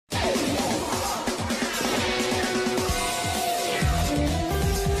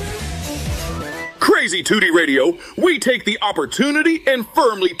Crazy Tootie Radio, we take the opportunity and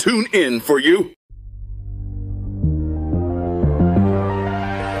firmly tune in for you.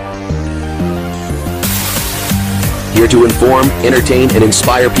 Here to inform, entertain, and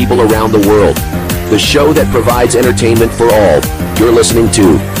inspire people around the world. The show that provides entertainment for all. You're listening to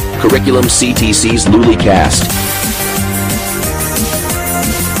Curriculum CTC's LoolyCast.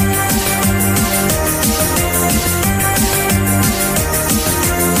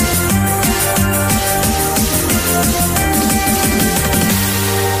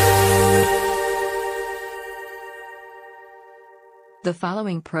 The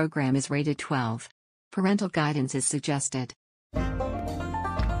following program is rated 12. Parental guidance is suggested.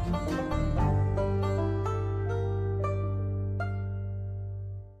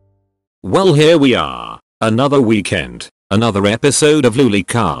 Well, here we are, another weekend, another episode of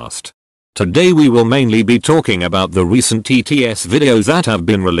LoolyCast. Today we will mainly be talking about the recent TTS videos that have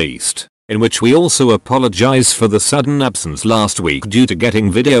been released, in which we also apologize for the sudden absence last week due to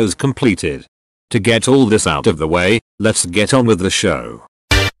getting videos completed. To get all this out of the way, let's get on with the show.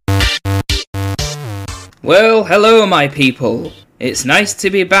 Well, hello my people. It's nice to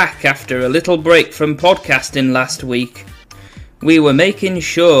be back after a little break from podcasting last week. We were making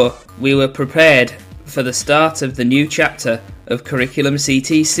sure we were prepared for the start of the new chapter of Curriculum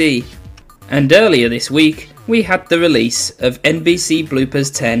CTC. And earlier this week, we had the release of NBC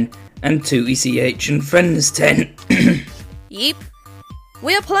Bloopers 10 and 2ECH and Friends 10. Yep.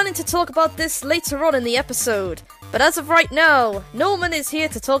 We are planning to talk about this later on in the episode, but as of right now, Norman is here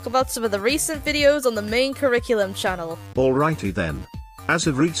to talk about some of the recent videos on the main Curriculum channel. Alrighty then. As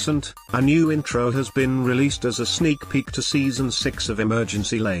of recent, a new intro has been released as a sneak peek to Season 6 of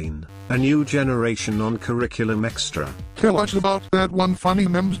Emergency Lane, a new generation on Curriculum Extra. Tell us about that one funny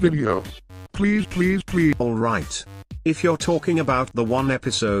memes video. Please, please, please. Alright. If you're talking about the one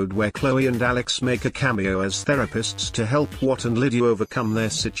episode where Chloe and Alex make a cameo as therapists to help Watt and Lydia overcome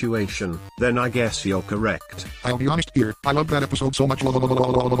their situation, then I guess you're correct. I'll be honest here, I love that episode so much.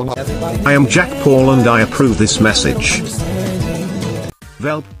 I am Jack Paul and I approve this message.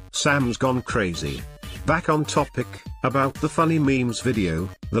 Velp, Sam's gone crazy. Back on topic, about the funny memes video,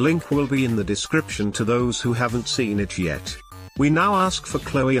 the link will be in the description to those who haven't seen it yet. We now ask for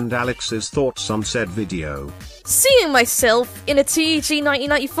Chloe and Alex's thoughts on said video. Seeing myself in a TEG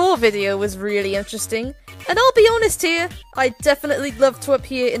 1994 video was really interesting, and I'll be honest here, I'd definitely love to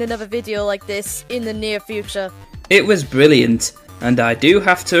appear in another video like this in the near future. It was brilliant, and I do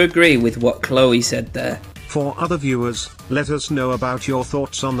have to agree with what Chloe said there. For other viewers, let us know about your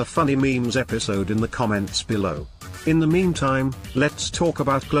thoughts on the funny memes episode in the comments below. In the meantime, let's talk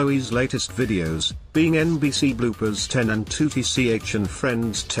about Chloe's latest videos, being NBC Bloopers 10 and 2TCH and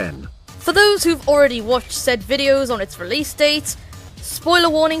Friends 10. For those who've already watched said videos on its release date, spoiler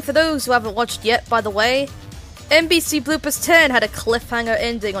warning for those who haven't watched yet by the way, NBC Bloopers 10 had a cliffhanger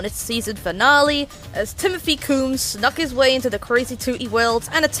ending on its season finale, as Timothy Coombs snuck his way into the Crazy Tootie world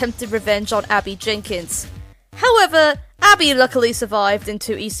and attempted revenge on Abby Jenkins. However, Abby luckily survived in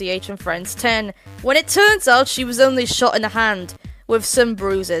 2ECH and Friends 10, when it turns out she was only shot in the hand, with some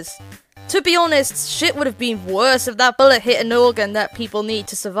bruises. To be honest, shit would have been worse if that bullet hit an organ that people need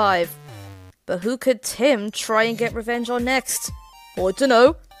to survive. But who could Tim try and get revenge on next? I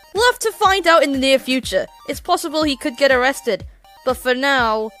dunno. We'll have to find out in the near future. It's possible he could get arrested, but for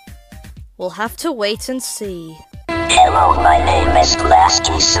now, we'll have to wait and see. Hello, my name is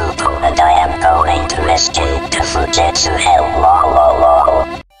Lasky Supo and I am going to escape to Fujitsu Hell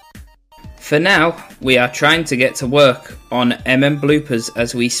lol. For now, we are trying to get to work on Bloopers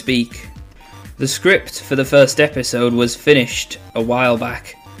as we speak. The script for the first episode was finished a while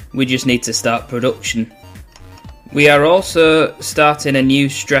back. We just need to start production. We are also starting a new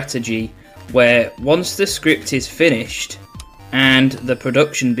strategy where once the script is finished and the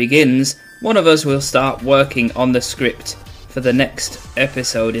production begins, one of us will start working on the script for the next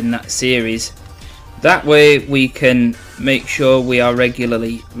episode in that series. That way we can make sure we are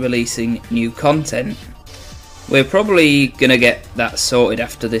regularly releasing new content. We're probably gonna get that sorted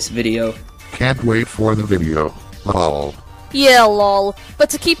after this video. Can't wait for the video. Lol. Yeah, lol. But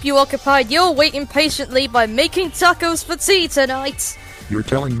to keep you occupied, you're waiting patiently by making tacos for tea tonight. You're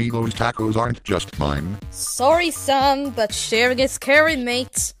telling me those tacos aren't just mine? Sorry, son, but sharing is caring,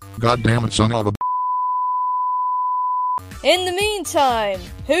 mate. God damn it, son of a... In the meantime,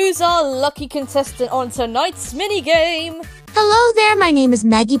 who's our lucky contestant on tonight's minigame? Hello there, my name is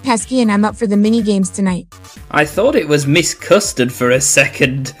Maggie Pesky and I'm up for the minigames tonight. I thought it was Miss Custard for a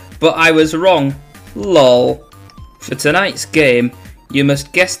second, but I was wrong. Lol. For tonight's game, you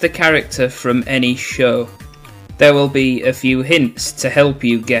must guess the character from any show. There will be a few hints to help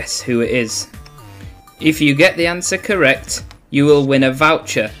you guess who it is. If you get the answer correct, you will win a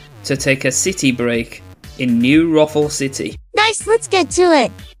voucher to take a city break in New Ruffle City. Nice, let's get to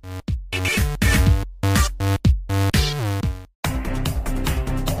it.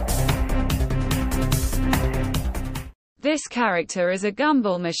 This character is a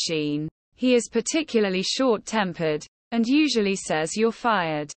gumball machine. He is particularly short-tempered, and usually says you're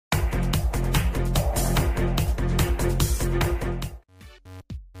fired.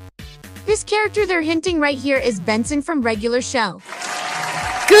 This character they're hinting right here is Benson from Regular Show.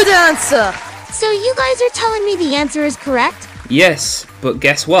 Good answer! So you guys are telling me the answer is correct? Yes, but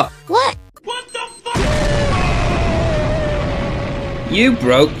guess what? What? You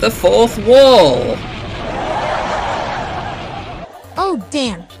broke the fourth wall! Oh,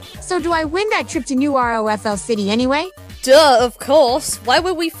 damn. So do I win that trip to New ROFL City anyway? Duh, of course. Why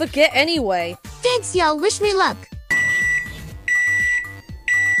would we forget anyway? Thanks, y'all. Wish me luck.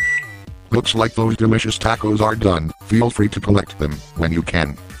 Looks like those delicious tacos are done. Feel free to collect them when you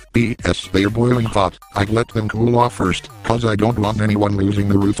can. P.S. They're boiling hot. I'd let them cool off first, cause I don't want anyone losing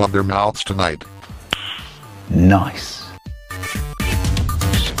the roof of their mouths tonight. Nice.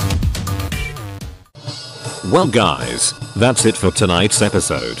 Well guys, that's it for tonight's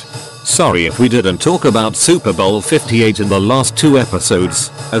episode. Sorry if we didn't talk about Super Bowl 58 in the last 2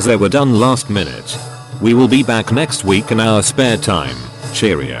 episodes, as they were done last minute. We will be back next week in our spare time.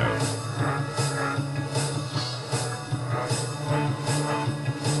 Cheerio.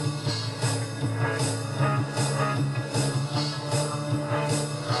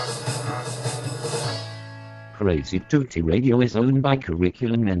 Crazy Tooty Radio is owned by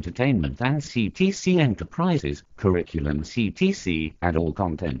Curriculum Entertainment and CTC Enterprises. Curriculum CTC and all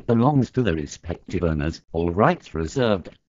content belongs to the respective owners, all rights reserved.